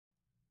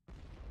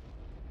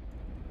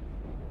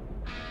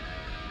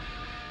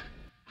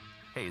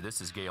Hey,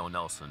 this is Gale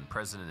Nelson,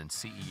 President and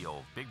CEO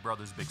of Big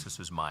Brothers Big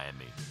Sisters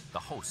Miami, the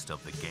host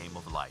of The Game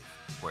of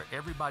Life, where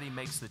everybody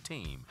makes the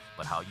team,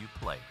 but how you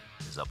play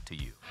is up to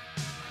you.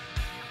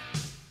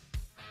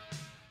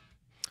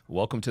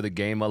 Welcome to The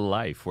Game of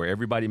Life, where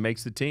everybody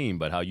makes the team,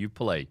 but how you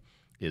play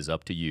is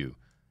up to you.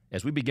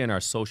 As we begin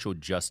our social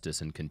justice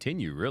and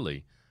continue,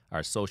 really,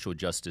 our social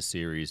justice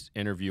series,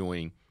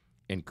 interviewing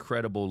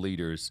incredible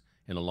leaders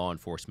in the law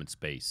enforcement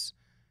space,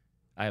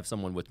 I have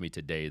someone with me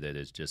today that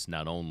is just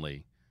not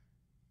only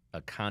a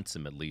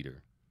consummate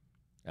leader,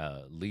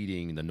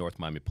 leading the North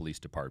Miami Police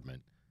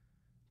Department,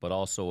 but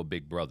also a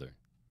big brother,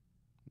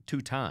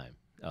 two-time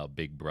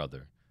big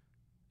brother,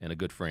 and a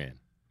good friend.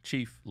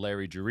 Chief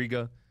Larry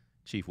Juriga.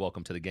 Chief,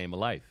 welcome to The Game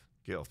of Life.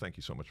 Gale, thank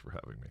you so much for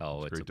having me.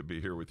 Oh, it's great to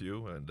be here with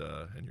you and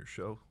your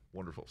show.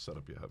 Wonderful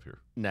setup you have here.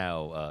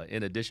 Now,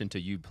 in addition to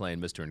you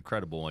playing Mr.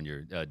 Incredible on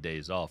your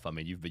days off, I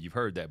mean, you've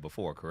heard that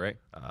before, correct?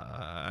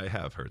 I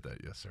have heard that,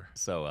 yes, sir.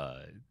 So,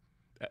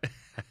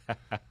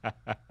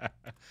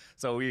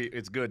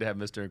 it's good to have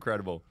Mr.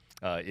 Incredible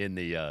in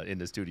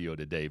the studio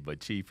today.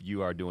 But Chief,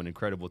 you are doing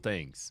incredible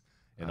things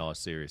in all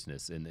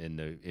seriousness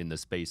in the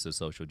space of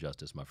social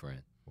justice, my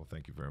friend. Well,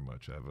 thank you very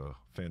much. I have a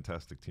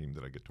fantastic team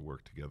that I get to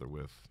work together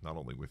with, not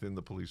only within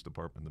the police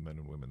department, the men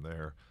and women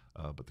there,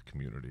 but the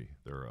community.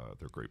 They're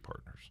great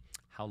partners.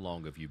 How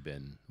long have you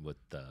been with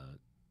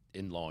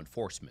in law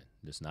enforcement?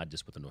 It's not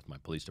just with the North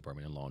Miami Police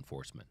Department, in law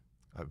enforcement.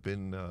 I've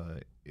been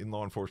in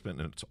law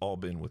enforcement, and it's all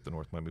been with the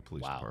North Miami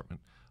Police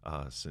Department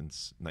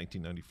since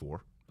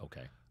 1994.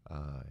 Okay.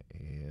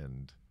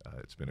 And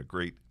it's been a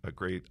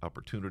great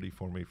opportunity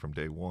for me from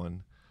day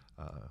one.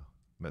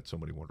 Met so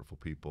many wonderful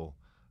people.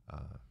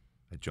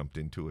 I jumped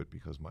into it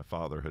because my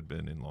father had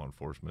been in law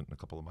enforcement and a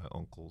couple of my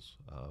uncles,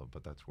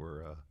 but that's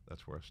where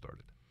I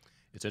started.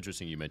 It's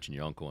interesting you mentioned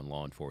your uncle in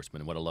law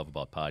enforcement, and what I love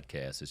about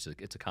podcasts is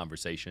it's a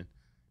conversation.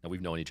 Now,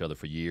 we've known each other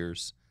for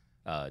years.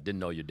 Didn't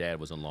know your dad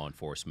was in law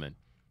enforcement,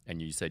 and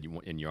you said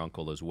and your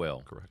uncle as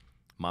well. Correct.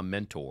 My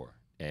mentor,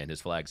 and his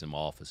flag's in my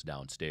office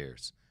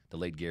downstairs, the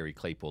late Gary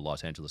Claypool,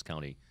 Los Angeles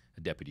County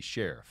Deputy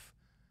Sheriff,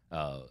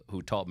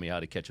 who taught me how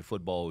to catch a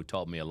football, who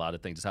taught me a lot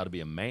of things, just how to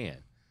be a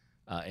man.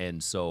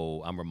 And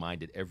so I'm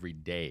reminded every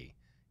day,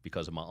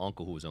 because of my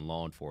uncle who was in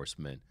law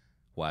enforcement,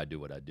 why I do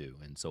what I do.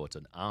 And so it's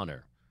an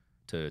honor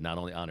to not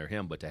only honor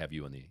him, but to have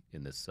you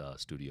in this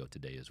studio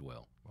today as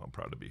well. Well, I'm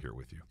proud to be here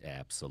with you.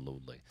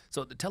 Absolutely.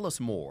 So tell us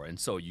more. And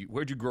so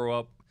where'd you grow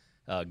up?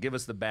 Give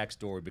us the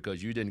backstory,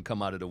 because you didn't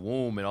come out of the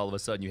womb and all of a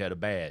sudden you had a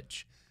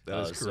badge. That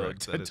is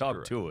correct. So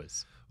talk to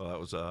us. Well,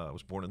 I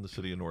was born in the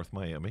city of North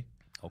Miami.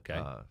 Okay.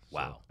 Wow.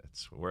 So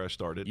that's where I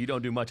started. You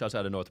don't do much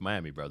outside of North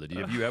Miami, brother.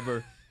 Have you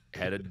ever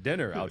had a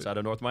dinner outside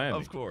of North Miami?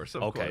 Of course.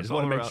 Okay, just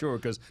want to make sure,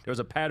 because there was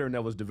a pattern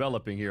that was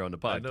developing here on the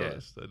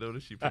podcast. I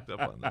noticed you picked up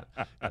on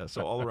that.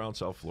 So all around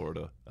South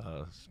Florida,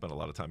 spent a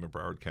lot of time in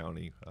Broward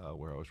County,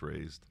 where I was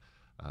raised.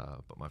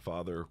 But my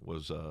father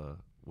was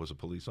a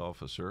police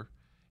officer,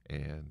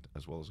 and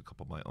as well as a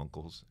couple of my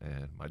uncles.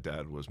 And my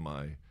dad was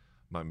my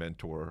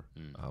mentor,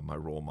 my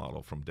role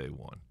model from day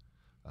one.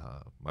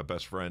 My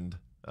best friend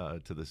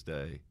to this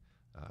day.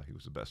 He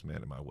was the best man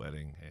at my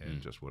wedding,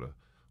 and just what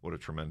a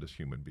tremendous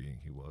human being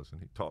he was.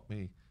 And he taught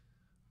me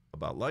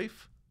about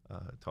life,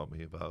 taught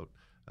me about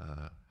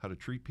how to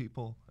treat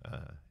people,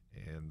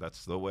 and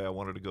that's the way I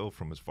wanted to go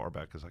from as far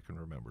back as I can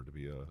remember, to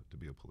be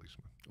a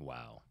policeman.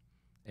 Wow.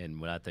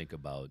 And when I think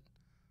about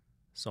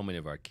so many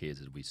of our kids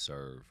that we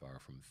serve are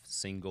from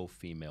single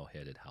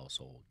female-headed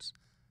households,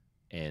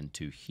 and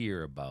to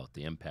hear about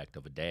the impact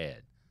of a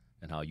dad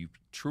and how you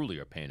truly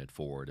are paying it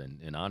forward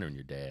and honoring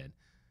your dad,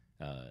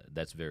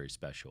 that's very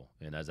special.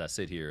 And as I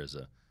sit here as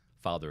a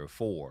father of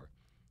four,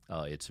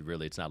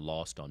 it's not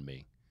lost on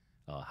me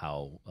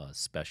how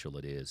special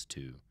it is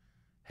to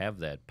have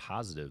that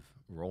positive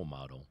role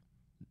model.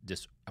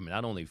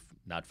 Not only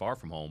not far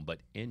from home,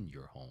 but in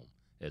your home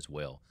as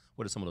well.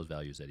 What are some of those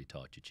values that he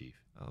taught you,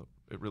 Chief?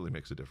 It really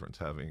makes a difference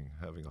having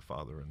a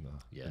father in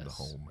the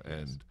home,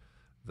 and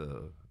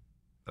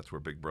that's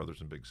where big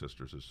brothers and big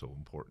sisters is so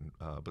important.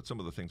 But some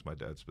of the things my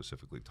dad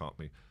specifically taught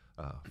me: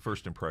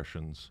 first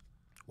impressions,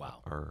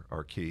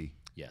 are key.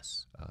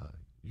 Yes.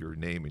 Your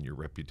name and your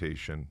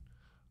reputation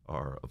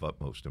are of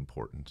utmost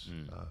importance,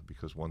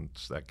 because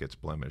once that gets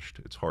blemished,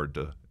 it's hard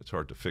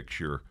to fix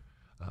your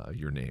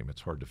name.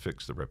 It's hard to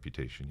fix the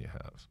reputation you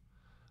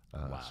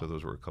have. So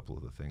those were a couple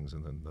of the things.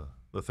 And then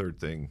the third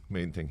thing,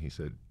 main thing he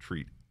said,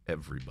 treat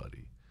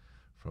everybody,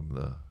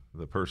 from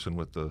the person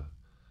with the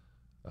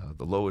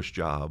lowest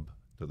job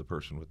to the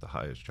person with the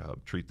highest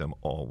job. Treat them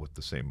all with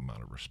the same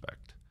amount of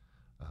respect,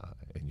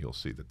 and you'll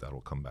see that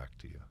will come back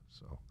to you.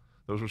 So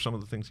those were some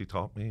of the things he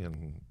taught me,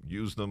 and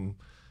used them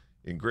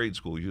in grade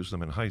school, used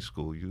them in high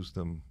school, used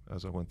them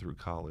as I went through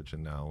college,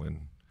 and now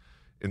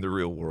in the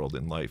real world,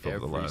 in life. Every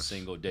over the last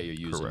single day you're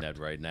using that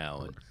right now.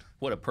 Correct. And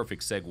what a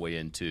perfect segue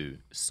into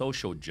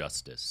social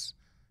justice.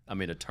 I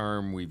mean, a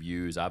term we've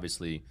used,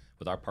 obviously,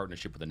 with our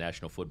partnership with the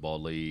National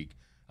Football League,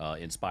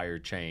 inspire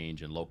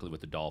change, and locally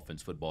with the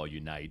Dolphins, football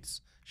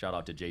unites. Shout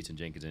out to Jason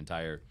Jenkins'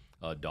 entire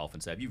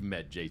Dolphins staff. You've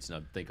met Jason,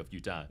 I think, a few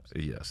times.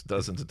 Yes,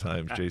 dozens of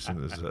times.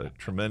 Jason is a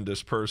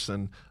tremendous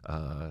person.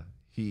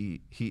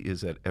 He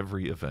is at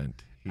every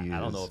event. I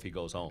don't know if he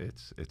goes home.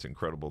 It's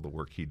incredible the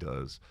work he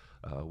does.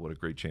 What a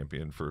great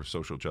champion for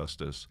social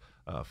justice,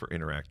 for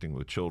interacting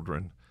with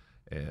children.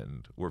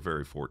 And we're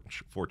very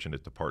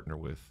fortunate to partner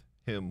with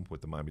him,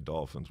 with the Miami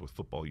Dolphins, with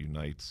Football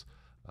Unites.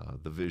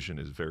 The vision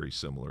is very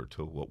similar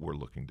to what we're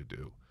looking to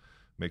do.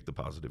 Make the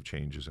positive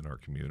changes in our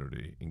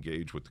community,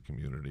 engage with the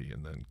community,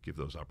 and then give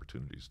those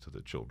opportunities to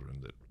the children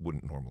that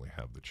wouldn't normally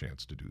have the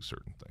chance to do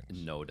certain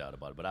things. No doubt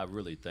about it. But I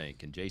really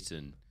think, and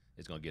Jason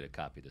is going to get a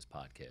copy of this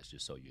podcast,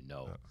 just so you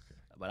know. Okay.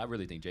 But I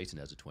really think Jason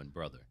has a twin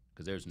brother,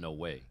 because there's no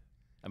way.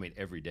 I mean,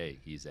 every day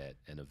he's at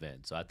an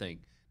event. So I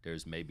think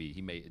it may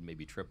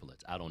be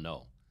triplets. I don't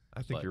know.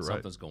 I think you're right.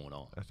 Something's going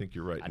on. I think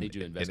you're right. I need you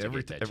to investigate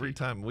and that. Every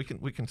time we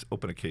can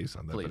open a case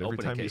on that. Please, but every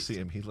time you case. see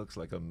him, he looks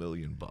like $1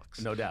 million.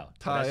 No doubt.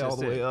 Tie all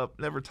the way up,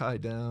 never tie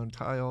down.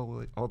 Tie all the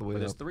way But up.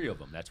 there's 3 of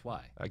them. That's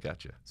why. I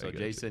got you. So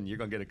Jason, you're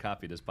going to get a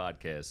copy of this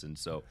podcast, and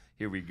so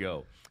here we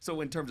go. So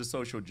in terms of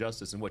social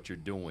justice and what you're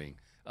doing,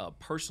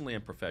 personally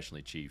and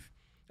professionally, Chief,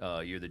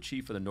 you're the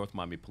chief of the North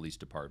Miami Police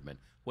Department.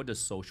 What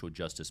does social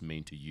justice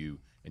mean to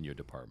you and your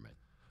department?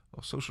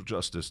 Well, social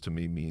justice to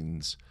me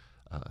means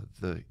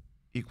the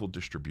equal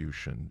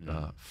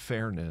distribution,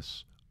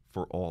 fairness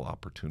for all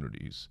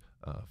opportunities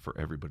for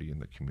everybody in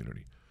the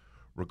community,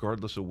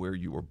 regardless of where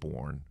you were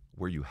born,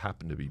 where you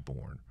happen to be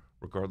born,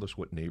 regardless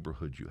what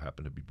neighborhood you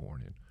happen to be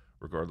born in,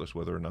 regardless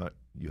whether or not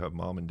you have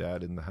mom and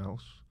dad in the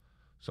house.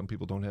 Some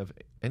people don't have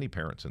any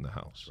parents in the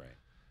house. Right.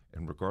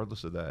 And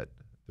regardless of that,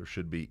 there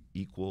should be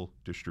equal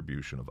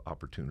distribution of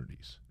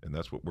opportunities. And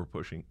that's what we're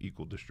pushing,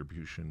 equal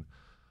distribution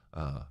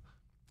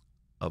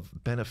of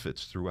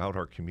benefits throughout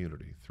our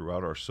community,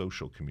 throughout our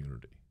social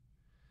community.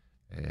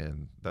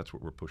 And that's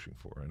what we're pushing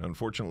for. And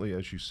unfortunately,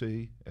 as you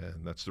see,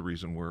 and that's the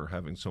reason we're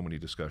having so many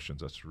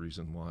discussions, that's the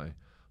reason why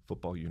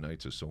Football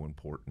Unites is so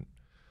important,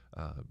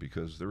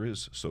 because there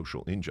is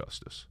social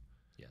injustice.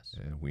 Yes.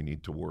 And we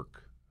need to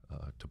work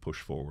to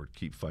push forward,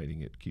 keep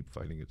fighting it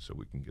so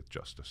we can get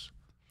justice.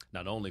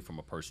 Not only from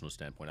a personal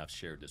standpoint, I've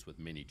shared this with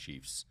many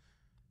chiefs,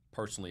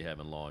 personally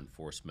having law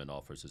enforcement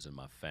officers in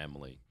my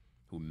family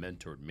who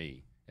mentored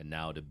me, and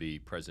now to be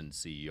president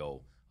and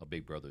CEO of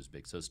Big Brothers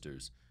Big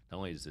Sisters, not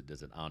only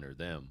does it honor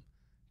them,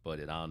 but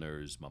it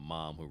honors my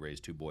mom who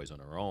raised 2 boys on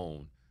her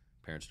own.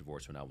 Parents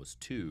divorced when I was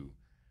 2.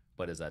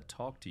 But as I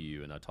talk to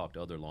you and I talk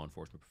to other law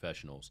enforcement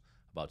professionals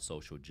about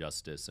social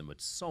justice, and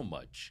with so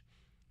much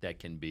that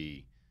can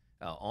be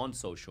on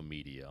social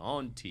media,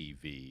 on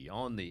TV,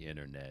 on the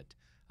internet,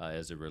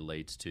 as it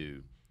relates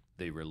to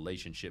the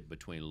relationship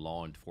between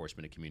law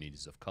enforcement and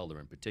communities of color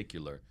in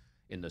particular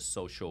in the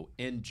social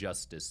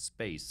injustice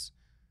space,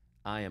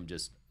 I am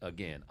just,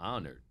 again,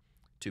 honored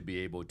to be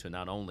able to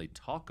not only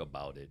talk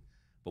about it,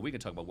 but we can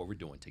talk about what we're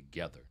doing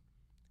together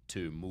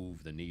to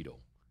move the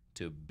needle,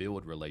 to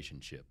build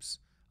relationships.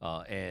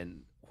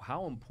 And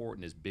how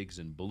important is Bigs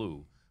in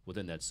Blue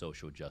within that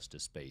social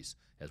justice space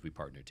as we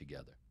partner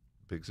together?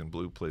 Bigs in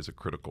Blue plays a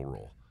critical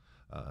role.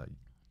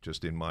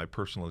 Just in my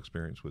personal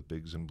experience with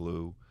Bigs in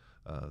Blue,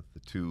 the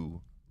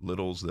 2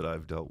 littles that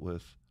I've dealt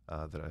with,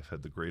 that I've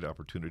had the great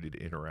opportunity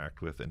to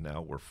interact with, and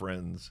now we're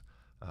friends.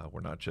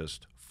 We're not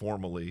just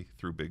formally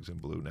through Bigs in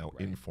Blue, now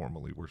Right.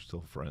 informally we're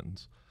still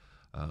friends.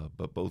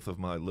 But both of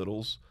my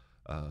littles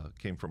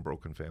came from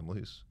broken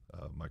families.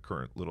 My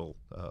current little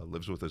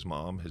lives with his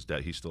mom. His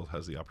dad, he still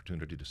has the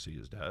opportunity to see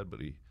his dad,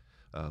 but he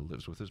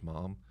lives with his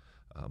mom.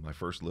 My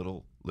first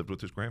little lived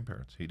with his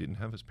grandparents. He didn't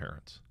have his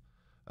parents.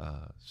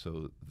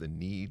 So the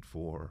need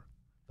for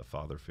the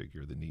father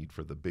figure, the need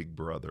for the big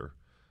brother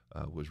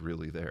was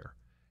really there.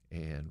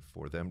 And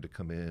for them to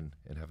come in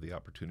and have the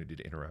opportunity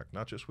to interact,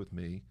 not just with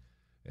me,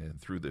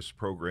 and through this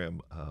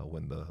program,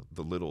 when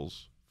the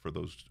littles, for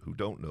those who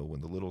don't know,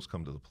 when the littles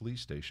come to the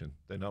police station,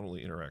 they not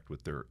only interact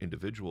with their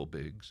individual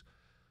bigs,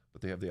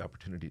 but they have the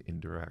opportunity to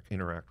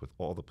interact with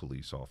all the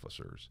police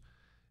officers.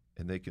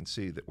 And they can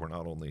see that we're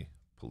not only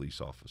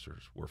police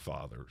officers, we're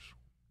fathers,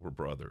 we're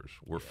brothers,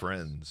 we're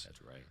friends.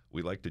 That's right.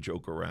 We like to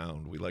joke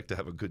around. We like to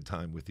have a good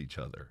time with each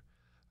other.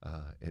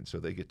 And so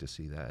they get to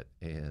see that.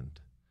 And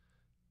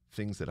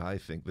things that I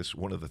think,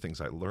 one of the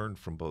things I learned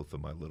from both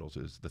of my littles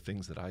is the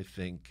things that I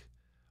think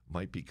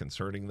might be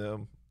concerning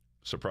them,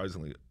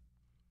 surprisingly,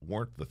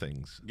 weren't the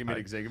things. Give me an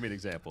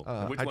example.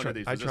 Which I one of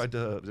these? I tried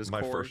to. Was this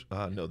my Corey? first.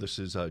 No, this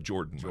is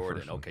Jordan.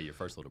 Jordan. Okay, your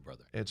first little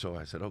brother. And so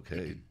I said,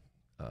 okay,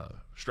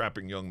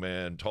 strapping young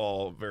man,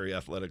 tall, very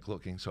athletic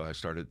looking. So I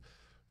started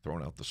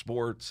throwing out the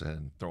sports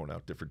and throwing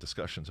out different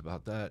discussions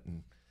about that.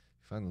 And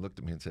he finally looked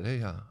at me and said,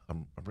 "Hey,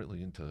 I'm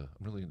really into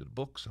the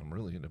books. I'm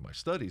really into my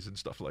studies and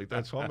stuff like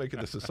that." So I'm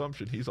making this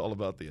assumption he's all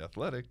about the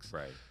athletics.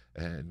 Right.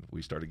 And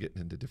we started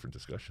getting into different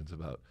discussions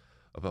about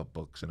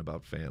books and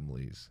about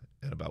families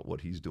and about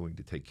what he's doing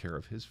to take care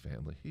of his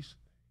family. He's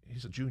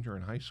a junior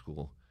in high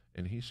school,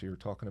 and he's here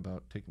talking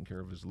about taking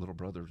care of his little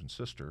brother and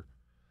sister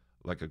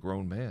like a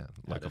grown man,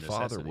 like a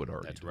father would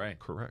already That's do. right.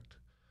 Correct.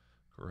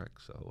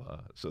 correct.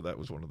 So that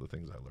was one of the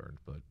things I learned.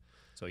 But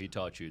So he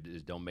taught you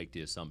is don't make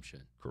the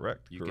assumption.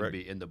 correct, You correct. can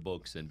be in the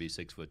books and be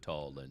 6 foot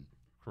tall and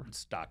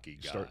stocky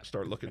guy.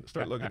 Start looking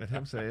at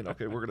him saying,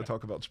 okay, we're going to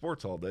talk about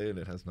sports all day, and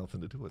it has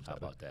nothing to do with How that.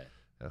 about that?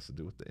 It has to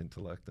do with the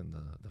intellect and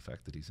the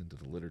fact that he's into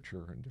the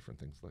literature and different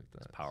things like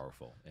that. It's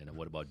powerful. And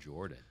what about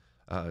Jordan?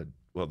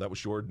 Well, that was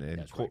Jordan and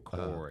That's right,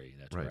 Corey.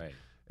 That's right.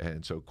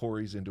 And so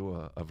Corey's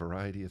into a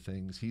variety of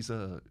things. He's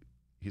a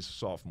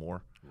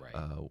sophomore, Right.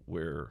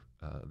 Where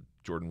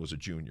Jordan was a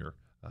junior.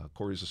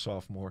 Corey's a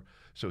sophomore,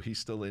 so he's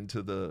still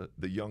into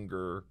the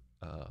younger,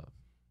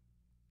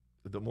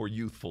 the more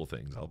youthful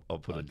things. I'll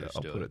put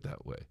it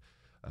that way.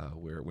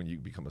 Where when you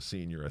become a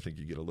senior, I think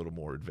you get a little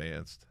more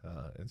advanced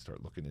and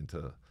start looking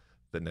into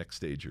the next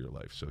stage of your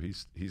life. So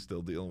he's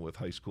still dealing with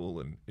high school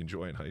and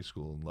enjoying high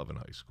school and loving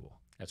high school.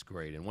 That's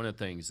great. And one of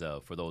the things,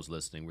 for those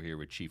listening, we're here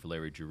with Chief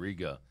Larry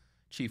Juriga,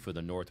 Chief of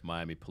the North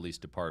Miami Police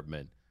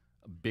Department,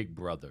 big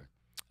brother,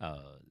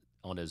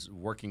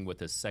 working with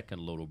his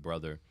second little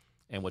brother.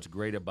 And what's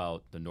great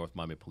about the North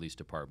Miami Police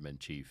Department,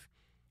 Chief,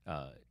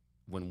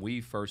 when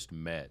we first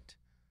met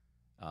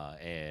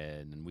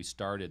and we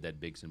started that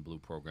Bigs and Blue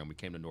program, we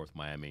came to North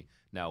Miami.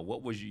 Now,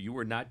 you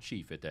were not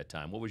chief at that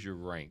time. What was your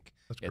rank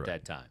at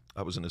that time?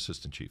 I was an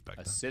assistant chief back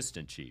then.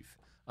 Assistant chief.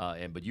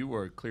 But you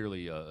were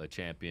clearly a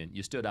champion.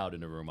 You stood out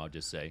in the room, I'll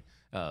just say.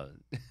 But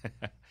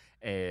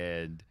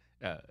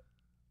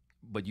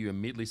you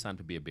immediately signed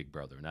to be a big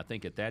brother. And I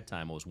think at that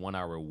time it was 1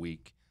 hour a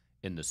week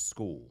in the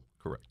school.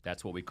 Correct.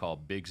 That's what we call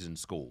Bigs in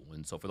School.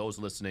 And so for those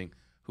listening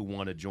who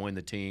want to join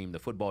the team, the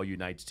Football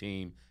Unites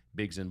team,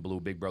 Bigs in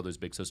Blue, Big Brothers,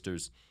 Big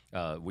Sisters,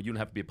 well, you don't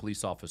have to be a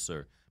police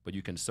officer, but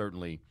you can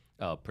certainly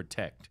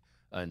protect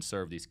and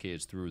serve these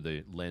kids through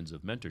the lens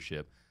of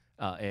mentorship.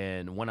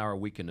 And 1 hour a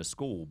week in the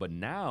school. But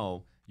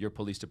now your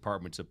police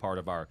department's a part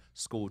of our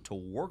School to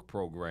Work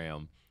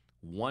program.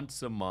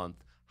 Once a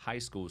month, high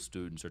school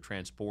students are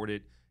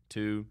transported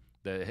to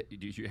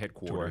your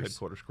headquarters. To our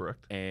headquarters,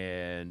 correct.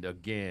 And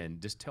again,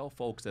 just tell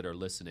folks that are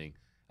listening,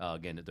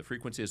 again, the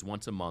frequency is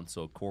once a month,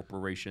 so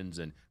corporations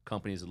and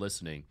companies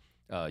listening,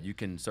 you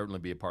can certainly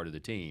be a part of the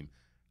team.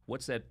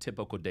 What's that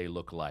typical day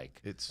look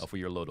like for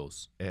your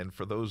littles? And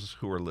for those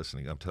who are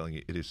listening, I'm telling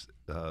you, it is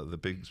the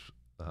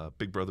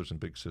Big Brothers and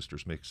Big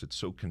Sisters makes it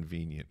so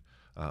convenient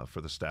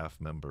for the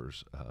staff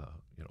members.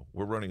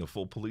 We're running a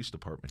full police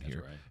department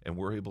here, right. and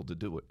we're able to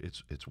do it.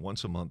 It's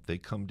once a month. They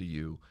come to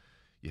you.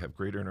 You have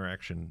greater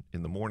interaction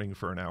in the morning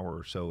for an hour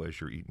or so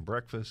as you're eating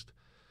breakfast.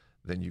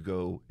 Then you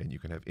go and you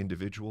can have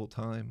individual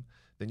time.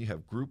 Then you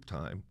have group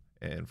time.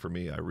 And for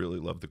me, I really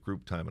love the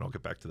group time, and I'll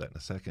get back to that in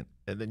a second.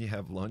 And then you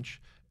have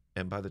lunch.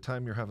 And by the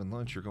time you're having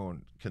lunch, you're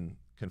going, can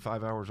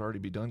 5 hours already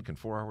be done? Can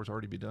 4 hours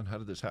already be done? How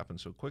did this happen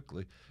so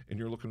quickly? And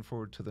you're looking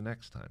forward to the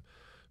next time.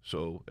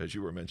 So as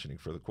you were mentioning,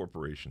 for the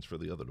corporations, for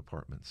the other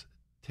departments,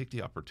 take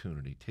the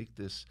opportunity, take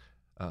this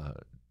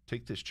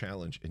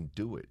challenge and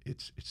do it.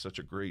 It's such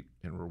a great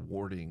and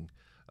rewarding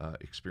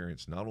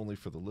experience, not only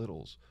for the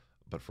littles,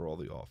 but for all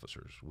the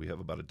officers. We have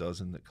about a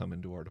dozen that come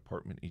into our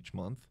department each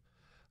month,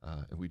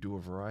 and we do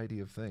a variety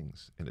of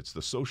things. And it's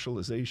the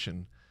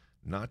socialization,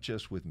 not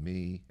just with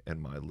me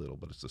and my little,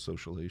 but it's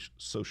the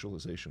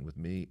socialization with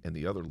me and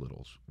the other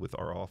littles, with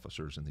our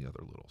officers and the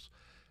other littles.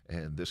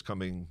 And this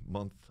coming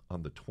month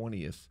on the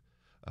 20th,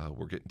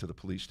 we're getting to the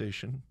police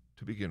station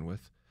to begin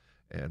with.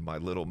 And my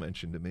little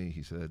mentioned to me,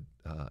 he said,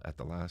 at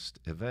the last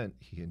event,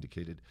 he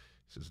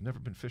says, never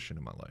been fishing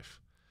in my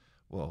life.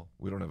 Well,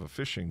 we don't have a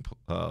fishing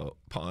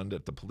pond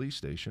at the police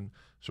station,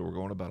 so we're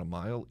going about a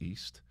mile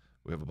east.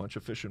 We have a bunch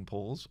of fishing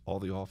poles. All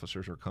the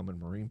officers are coming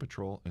Marine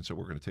Patrol, and so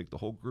we're going to take the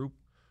whole group.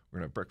 We're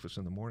going to have breakfast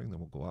in the morning, then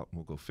we'll go out and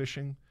we'll go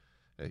fishing.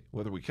 Hey,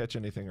 whether we catch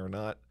anything or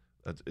not,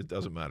 it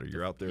doesn't matter.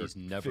 You're out there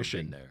fishing. He's never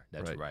been there.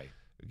 That's right.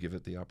 Give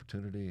it the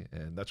opportunity,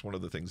 and that's one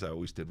of the things I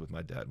always did with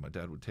my dad. My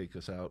dad would take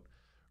us out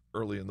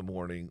early in the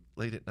morning,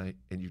 late at night,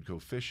 and you'd go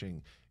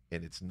fishing,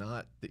 and it's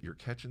not that you're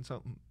catching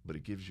something, but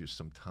it gives you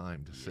some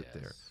time to sit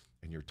there,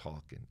 and you're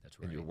talking,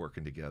 and you're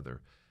working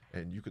together,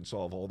 and you can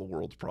solve all the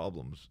world's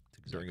problems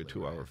during a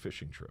 2-hour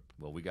fishing trip.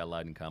 Well, we got a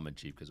lot in common,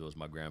 Chief, because it was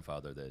my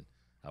grandfather that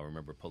I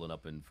remember pulling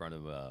up in front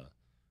of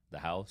the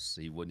house.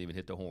 He wouldn't even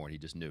hit the horn. He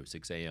just knew,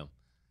 6 a.m.,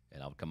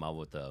 and I would come out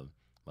with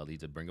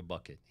he'd bring a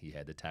bucket. He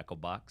had the tackle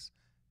box,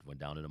 went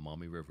down to the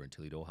Maumee River in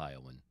Toledo,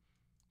 Ohio, and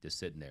just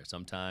sitting there.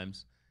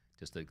 Sometimes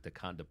just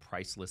the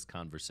priceless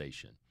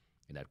conversation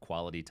and that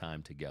quality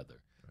time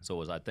together. Right.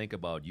 So as I think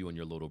about you and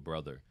your little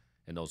brother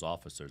and those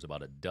officers,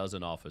 about a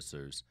dozen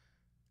officers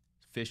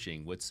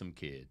fishing with some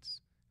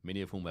kids,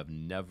 many of whom have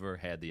never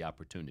had the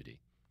opportunity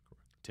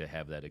to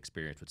have that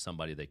experience with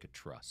somebody they could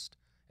trust.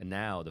 And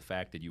now the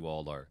fact that you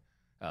all are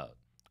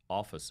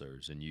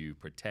officers and you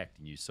protect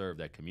and you serve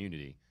that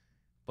community,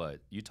 but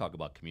you talk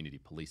about community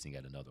policing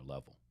at another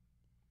level.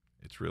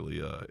 It's really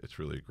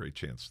a great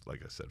chance,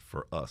 like I said,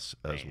 for us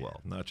as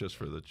well, not just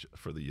for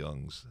the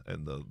youngs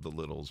and the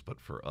littles, but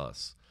for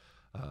us.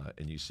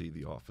 And you see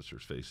the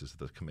officers' faces,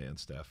 the command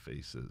staff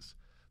faces.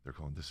 They're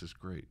going, "This is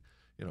great."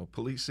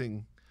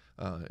 Policing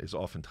is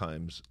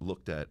oftentimes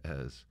looked at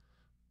as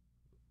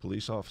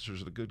police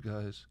officers are the good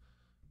guys,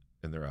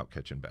 and they're out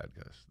catching bad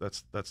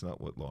guys. That's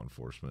not what law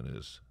enforcement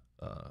is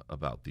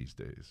about these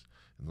days.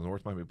 In the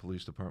North Miami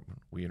Police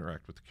Department, we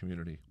interact with the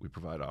community. We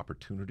provide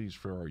opportunities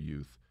for our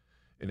youth.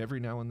 And every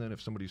now and then,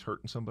 if somebody's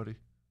hurting somebody,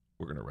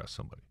 we're going to arrest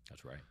somebody.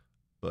 That's right.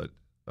 But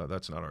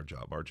that's not our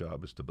job. Our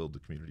job is to build the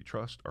community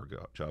trust. Our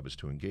job is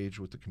to engage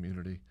with the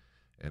community.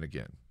 And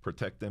again,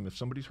 protect them. If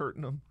somebody's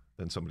hurting them,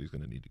 then somebody's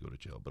going to need to go to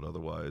jail. But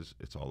otherwise,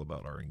 it's all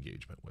about our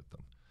engagement with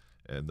them.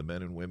 And the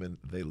men and women,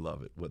 they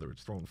love it, whether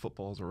it's throwing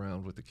footballs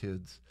around with the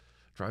kids,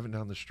 driving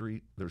down the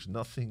street. There's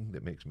nothing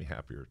that makes me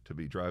happier to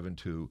be driving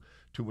to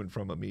and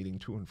from a meeting,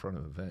 to and from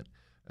an event,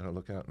 and I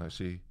look out and I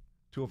see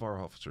 2 of our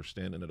officers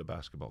standing at a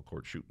basketball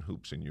court shooting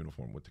hoops in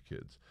uniform with the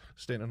kids,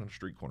 standing on a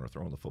street corner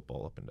throwing the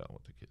football up and down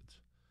with the kids.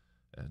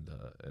 And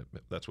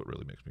that's what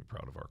really makes me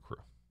proud of our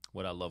crew.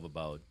 What I love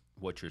about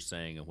what you're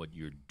saying and what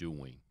you're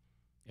doing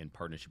in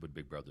partnership with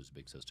Big Brothers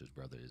Big Sisters,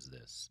 brother, is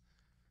this.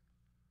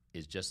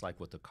 It's just like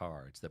with the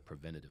car. It's the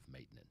preventative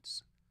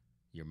maintenance.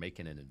 You're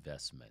making an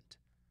investment.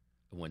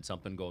 When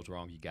something goes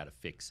wrong, you got to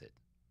fix it.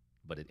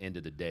 But at the end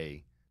of the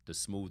day, the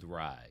smooth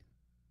ride,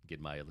 get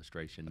my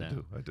illustration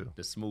now? I do.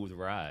 The smooth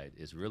ride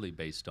is really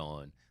based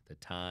on the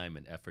time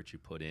and effort you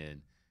put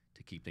in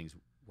to keep things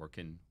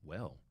working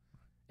well.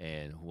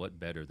 And what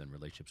better than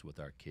relationships with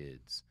our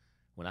kids?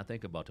 When I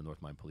think about the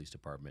North Miami Police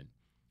Department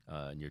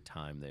and your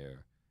time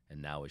there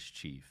and now as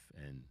chief,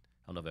 and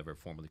I don't know if I've ever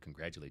formally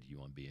congratulated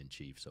you on being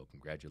chief, so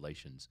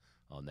congratulations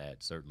on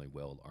that. Certainly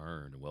well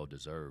earned and well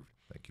deserved.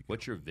 Thank you.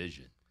 What's your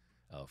vision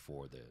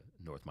for the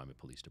North Miami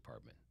Police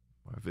Department?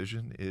 My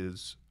vision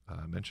is,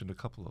 I mentioned a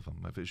couple of them.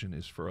 My vision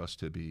is for us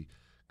to be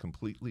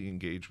completely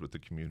engaged with the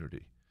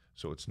community.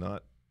 So it's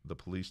not the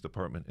police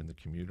department and the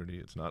community.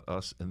 It's not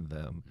us and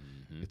them.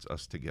 Mm-hmm. It's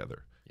us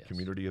together. Yes.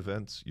 Community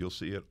events, you'll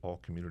see at all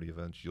community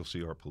events, you'll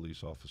see our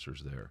police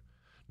officers there.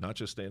 Not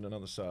just standing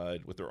on the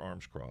side with their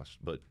arms crossed,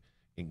 but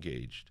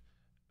engaged.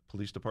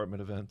 Police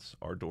department events,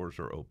 our doors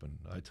are open.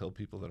 I tell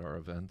people at our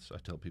events, I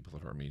tell people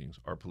at our meetings,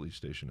 our police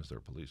station is their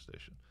police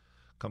station.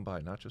 Come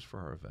by, not just for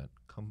our event,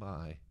 come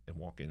by and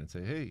walk in and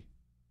say, hey,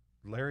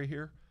 Larry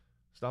here?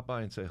 Stop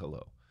by and say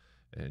hello.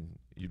 And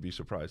you'd be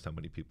surprised how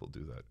many people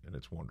do that, and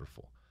it's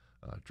wonderful.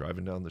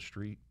 Driving down the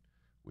street,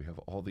 we have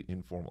all the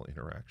informal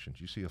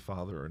interactions. You see a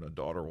father and a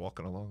daughter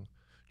walking along,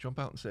 jump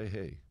out and say,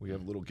 hey. We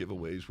have little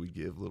giveaways, we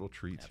give little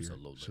treats.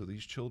 Absolutely. Here. So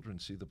these children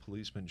see the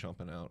policemen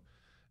jumping out,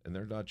 and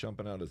they're not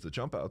jumping out as the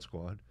jump out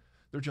squad.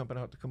 They're jumping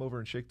out to come over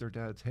and shake their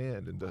dad's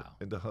hand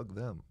and to hug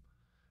them.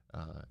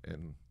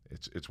 And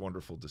it's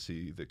wonderful to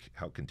see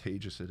how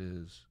contagious it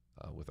is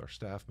with our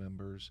staff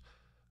members.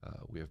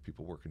 We have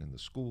people working in the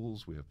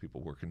schools. We have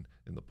people working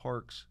in the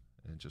parks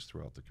and just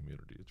throughout the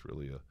community. It's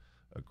really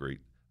a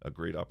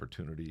great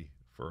opportunity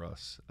for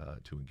us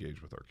to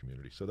engage with our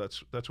community. So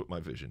that's what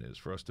my vision is,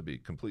 for us to be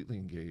completely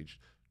engaged,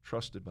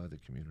 trusted by the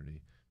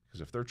community.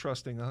 Because if they're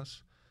trusting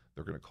us,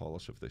 they're going to call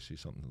us if they see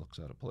something that looks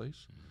out of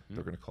place. Mm-hmm.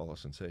 They're going to call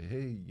us and say,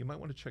 hey, you might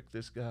want to check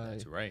this guy.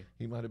 That's right.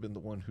 He might have been the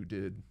one who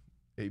did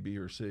A, B,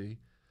 or C.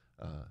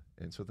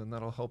 And so then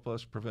that'll help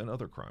us prevent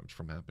other crimes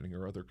from happening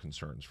or other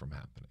concerns from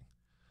happening.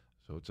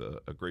 So it's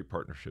a great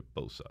partnership,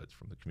 both sides,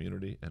 from the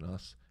community and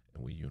us,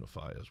 and we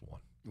unify as one.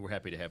 We're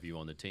happy to have you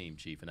on the team,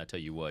 Chief. And I tell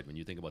you what, when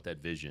you think about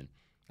that vision,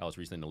 I was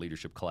recently in a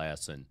leadership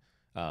class and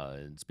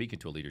speaking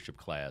to a leadership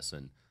class,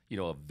 and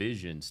a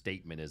vision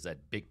statement is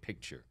that big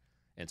picture.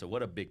 And so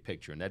what a big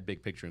picture. And that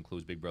big picture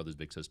includes Big Brothers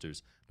Big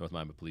Sisters, North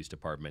Miami Police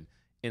Department,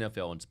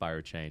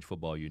 NFL-inspired change,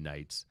 football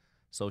unites,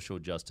 social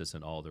justice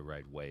in all the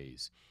right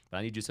ways. But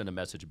I need you to send a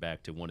message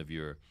back to one of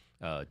your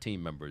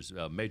team members,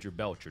 Major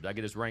Belcher. Did I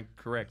get his rank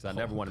correct? I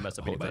never want to mess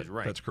up anybody's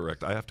rank. That's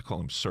correct. I have to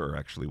call him Sir,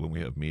 actually, when we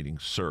have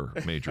meetings. Sir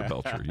Major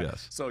Belcher,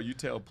 yes. So you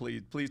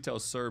please tell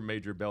Sir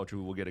Major Belcher,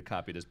 who will get a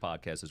copy of this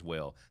podcast as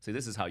well. See,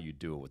 this is how you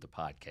do it with the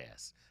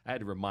podcast. I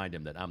had to remind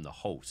him that I'm the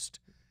host.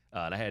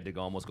 And I had to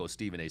almost go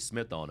Stephen A.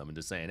 Smith on him and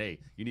just saying, hey,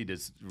 you need to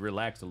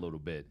relax a little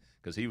bit,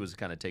 because he was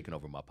kind of taking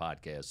over my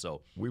podcast.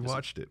 So we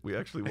watched it. We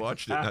actually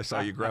watched it. And I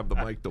saw you grab the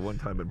mic the one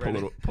time and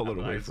pull it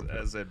away from him.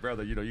 I said,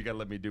 brother, you got to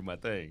let me do my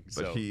thing.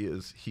 But so, he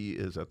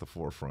is at the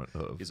forefront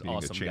of he's being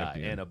awesome a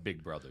champion. Guy and a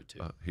big brother,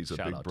 too. He's a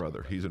big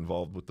brother. He's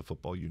involved with the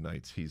Football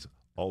Unites. He's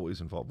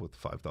always involved with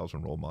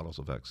 5,000 Role Models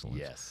of Excellence.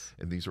 Yes.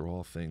 And these are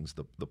all things,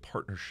 the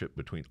partnership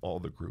between all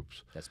the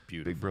groups. That's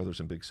beautiful. Big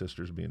Brothers and Big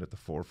Sisters being at the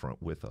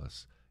forefront with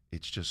us.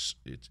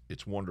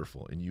 It's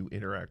wonderful, and you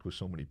interact with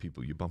so many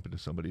people. You bump into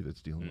somebody that's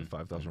dealing with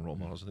 5,000 role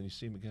models, and then you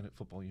see them again at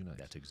Football Unite.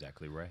 That's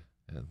exactly right.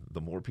 And the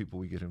more people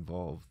we get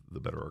involved, the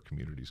better our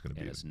community is going to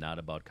be. And it's not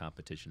about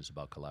competition; it's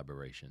about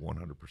collaboration.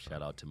 100%.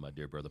 Shout out to my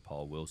dear brother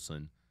Paul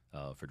Wilson,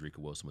 Frederica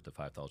Wilson with the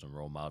 5,000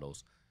 role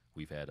models.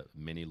 We've had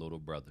many little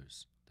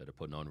brothers that are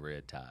putting on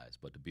red ties,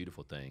 but the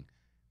beautiful thing,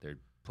 they're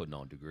putting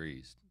on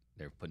degrees.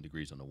 They're putting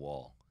degrees on the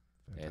wall,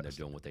 Fantastic. And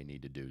they're doing what they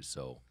need to do.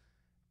 So.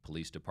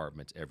 Police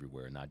departments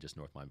everywhere, not just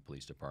North Miami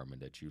Police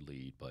Department that you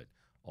lead, but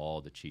all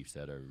the chiefs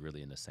that are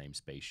really in the same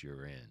space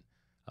you're in.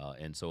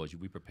 And so as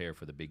we prepare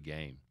for the big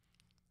game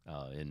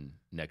in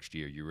next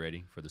year, you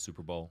ready for the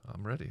Super Bowl?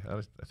 I'm ready.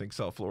 I think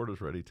South Florida's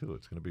ready too.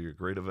 It's going to be a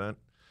great event.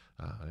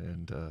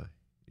 And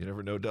You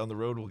never know, down the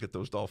road we'll get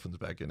those Dolphins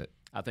back in it.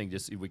 I think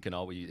just we can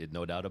always,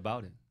 no doubt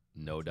about it.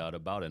 No doubt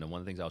about it. And one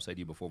of the things I'll say to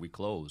you before we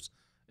close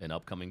an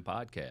upcoming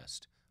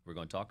podcast, we're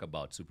going to talk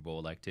about Super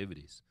Bowl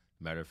activities.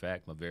 Matter of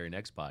fact, my very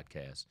next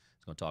podcast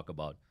is going to talk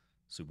about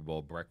Super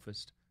Bowl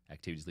breakfast,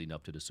 activities leading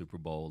up to the Super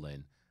Bowl.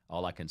 And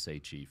all I can say,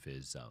 Chief,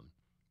 is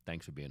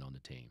thanks for being on the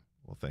team.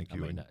 Well, thank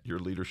you. And your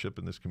leadership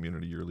in this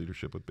community, your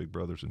leadership with big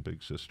brothers and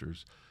big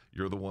sisters,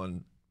 you're the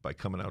one, by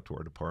coming out to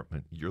our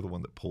department, you're the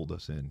one that pulled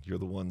us in. You're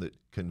the one that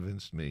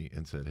convinced me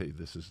and said, hey,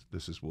 this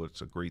is what's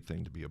a great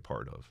thing to be a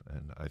part of.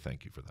 And I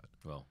thank you for that.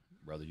 Well,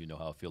 brother, you know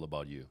how I feel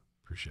about you.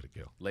 Appreciate it,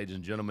 Gale. Ladies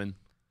and gentlemen,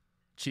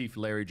 Chief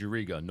Larry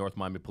Juriga, North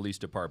Miami Police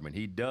Department.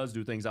 He does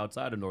do things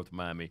outside of North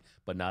Miami,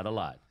 but not a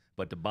lot.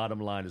 But the bottom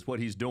line is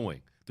what he's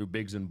doing through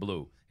Bigs and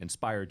Blue,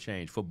 Inspire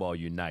Change, Football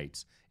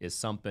Unites, is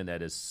something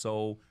that is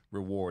so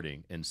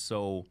rewarding and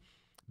so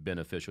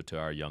beneficial to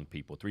our young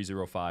people.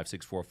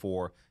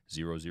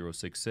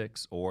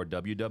 305-644-0066 or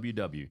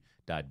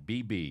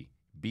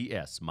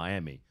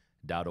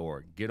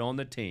www.bbsmiami.org. Get on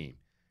the team,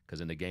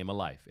 because in the game of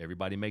life,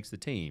 everybody makes the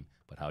team,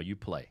 but how you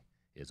play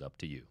is up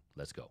to you.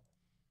 Let's go.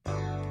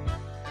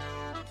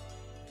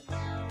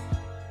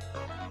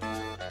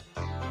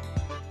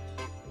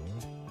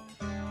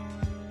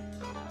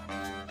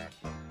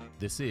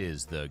 This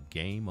is the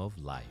Game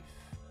of Life.